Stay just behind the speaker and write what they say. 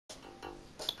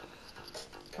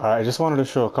I just wanted to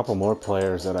show a couple more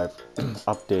players that I've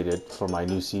updated for my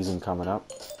new season coming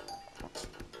up.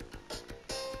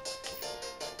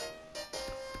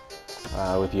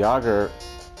 With Jagr,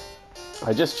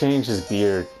 I just changed his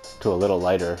beard to a little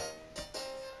lighter.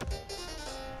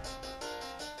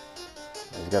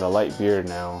 He's got a light beard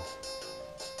now.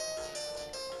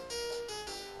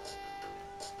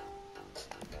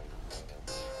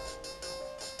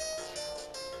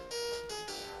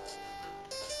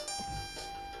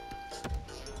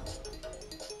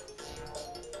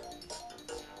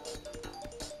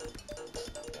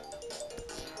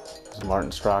 This is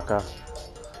Martin Straka.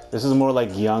 This is more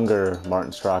like younger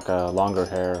Martin Straka, longer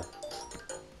hair.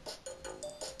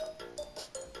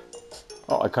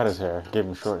 Oh, I cut his hair, gave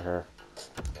him short hair.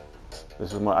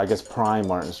 This is more, I guess, prime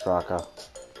Martin Straka.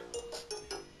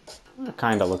 It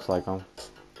kinda looks like him.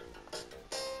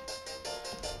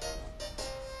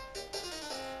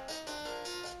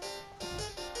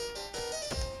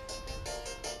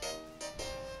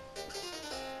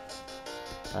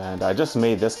 And I just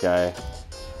made this guy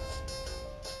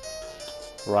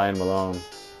Malone.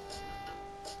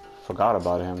 Forgot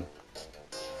about him.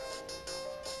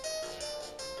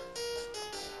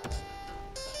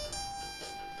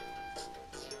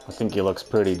 I think he looks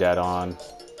pretty dead on.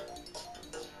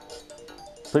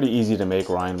 Pretty easy to make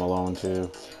Malone too.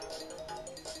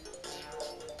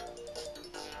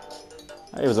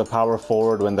 He was a power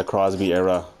forward when the Crosby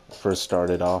era first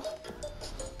started off.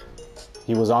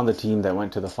 He was on the team that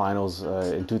went to the finals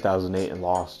in 2008 and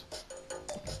lost.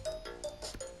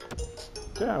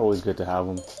 Yeah, always good to have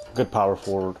him. Good power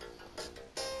forward.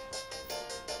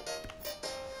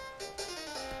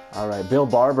 Alright, Bill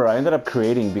Barber I ended up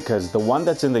creating because the one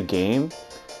that's in the game,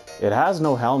 it has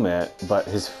no helmet, but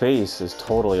his face is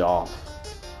totally off.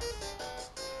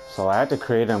 So I had to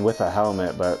create him with a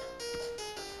helmet, but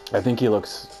I think he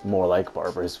looks more like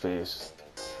Barber's face.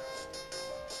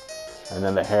 And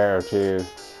then the hair too.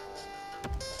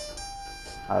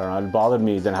 I don't know, it bothered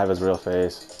me he didn't have his real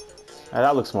face. And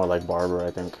that looks more like Barber,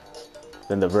 I think,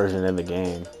 than the version in the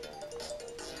game.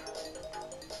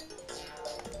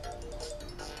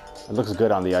 It looks good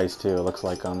on the ice too. It looks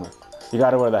like you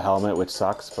gotta wear the helmet, which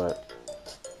sucks, but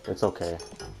it's okay.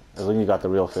 As long as you got the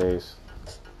real face.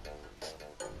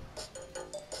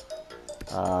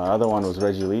 Other one was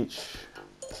Reggie Leach.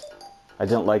 I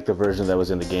didn't like the version that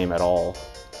was in the game at all.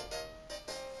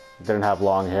 Didn't have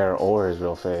long hair or his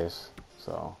real face,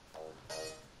 so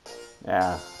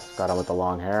yeah, got him with the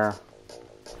long hair.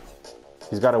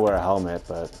 He's got to wear a helmet,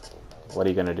 but what are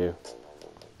you gonna do?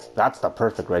 That's the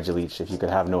perfect Reggie Leach if you could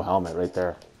have no helmet right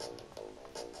there.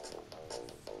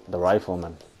 The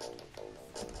rifleman.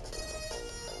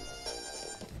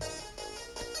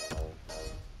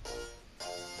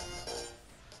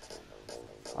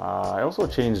 I also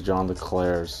changed John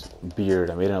Leclair's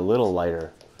beard. I made it a little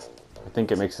lighter. I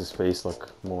think it makes his face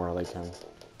look more like him.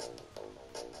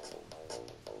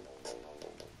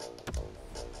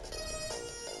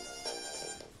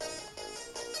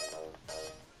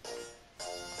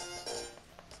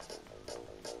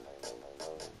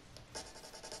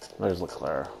 There's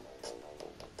Leclair.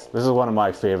 This is one of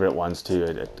my favorite ones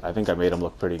too. I think I made him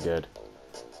look pretty good.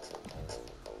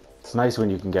 It's nice when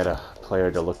you can get a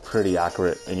player to look pretty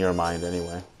accurate in your mind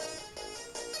anyway.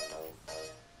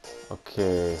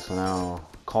 Okay, so now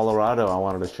Colorado I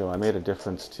wanted to show. I made a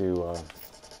difference to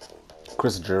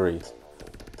Drury.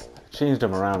 Changed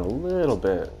him around a little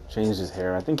bit. Changed his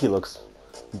hair. I think he looks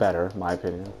better, in my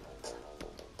opinion.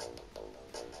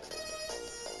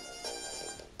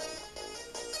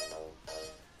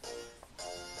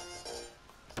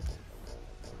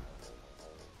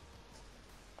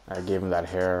 I gave him that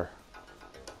hair.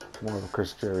 More of a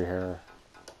Drury hair.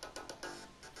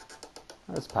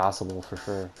 That's passable for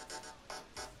sure.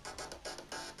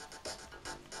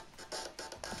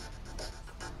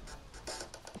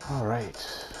 All right.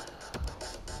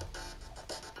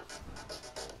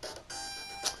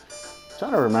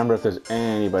 Trying to remember if there's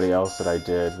anybody else that I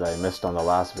did that I missed on the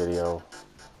last video.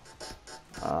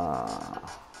 I'll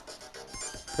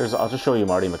just show you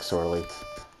Marty McSorley.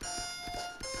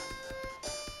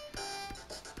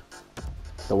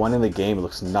 The one in the game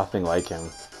looks nothing like him.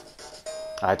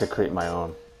 I had to create my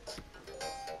own.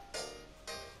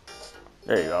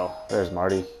 There you go. There's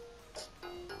Marty.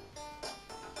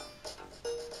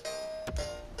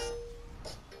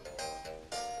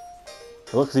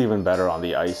 It looks even better on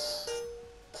the ice.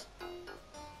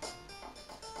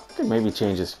 I could maybe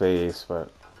change his face,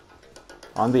 but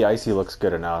on the ice he looks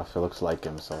good enough. It looks like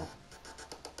him, so.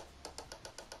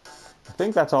 I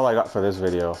think that's all I got for this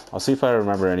video. I'll see if I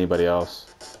remember anybody else.